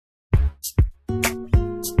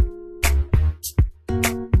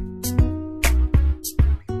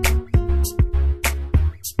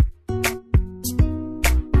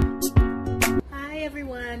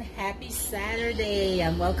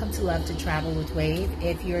and welcome to Love to Travel with Wave.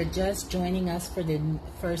 If you're just joining us for the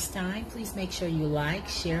first time, please make sure you like,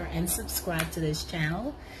 share, and subscribe to this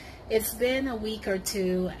channel. It's been a week or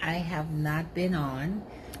two I have not been on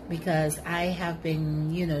because I have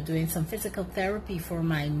been, doing some physical therapy for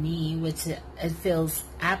my knee, which it feels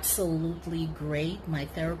absolutely great. My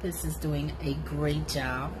therapist is doing a great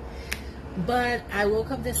job. But I woke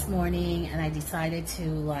up this morning and I decided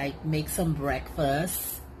to make some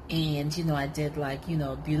breakfast. And, I did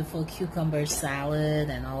beautiful cucumber salad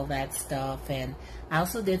and all that stuff. And I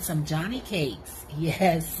also did some Johnny cakes.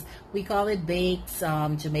 Yes, we call it baked.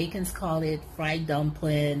 Jamaicans call it fried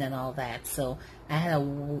dumpling and all that. So I had a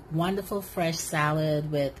wonderful fresh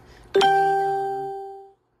salad with, I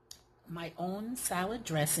made my own salad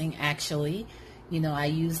dressing, actually. I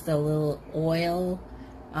used a little oil.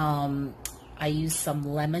 I used some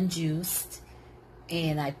lemon juice.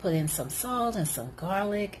 And I put in some salt and some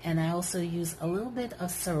garlic, and I also used a little bit of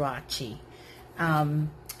sriracha, and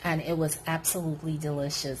it was absolutely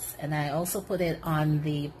delicious. And I also put it on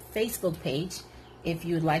the Facebook page. If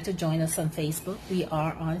you'd like to join us on Facebook, we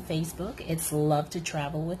are on Facebook. It's Love to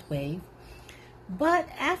Travel with Wave. But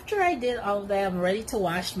after I did all of that, I'm ready to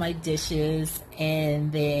wash my dishes,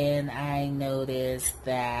 and then I noticed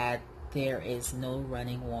that there is no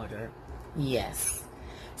running water. Yes.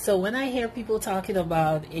 So when I hear people talking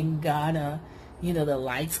about in Ghana, the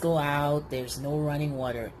lights go out, there's no running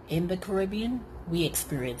water. In the Caribbean, we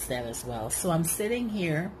experience that as well. So I'm sitting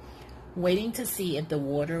here waiting to see if the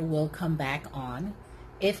water will come back on.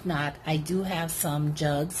 If not, I do have some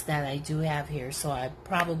jugs that I do have here, so I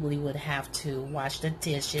probably would have to wash the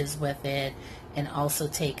dishes with it and also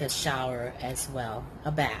take a shower as well,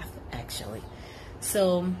 a bath actually.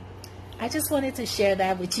 So I just wanted to share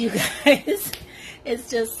that with you guys.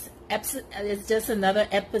 It's just another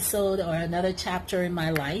episode or another chapter in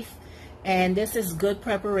my life, and this is good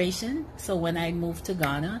preparation. So when I move to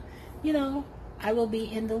Ghana, I will be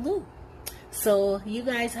in the loop. So you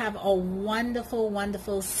guys have a wonderful,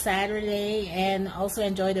 wonderful Saturday, and also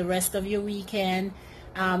enjoy the rest of your weekend.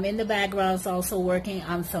 In the background, is also working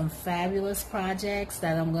on some fabulous projects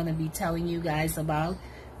that I'm going to be telling you guys about.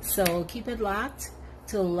 So keep it locked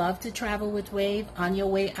to Love to Travel with Wave. On your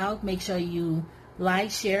way out, make sure you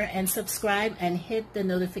like, share, and subscribe, and hit the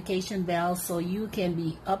notification bell so you can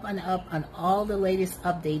be up and up on all the latest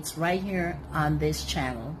updates right here on this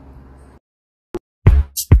channel.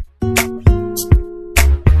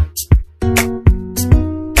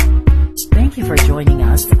 Thank you for joining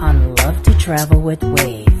us on Love to Travel with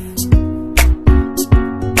Wave.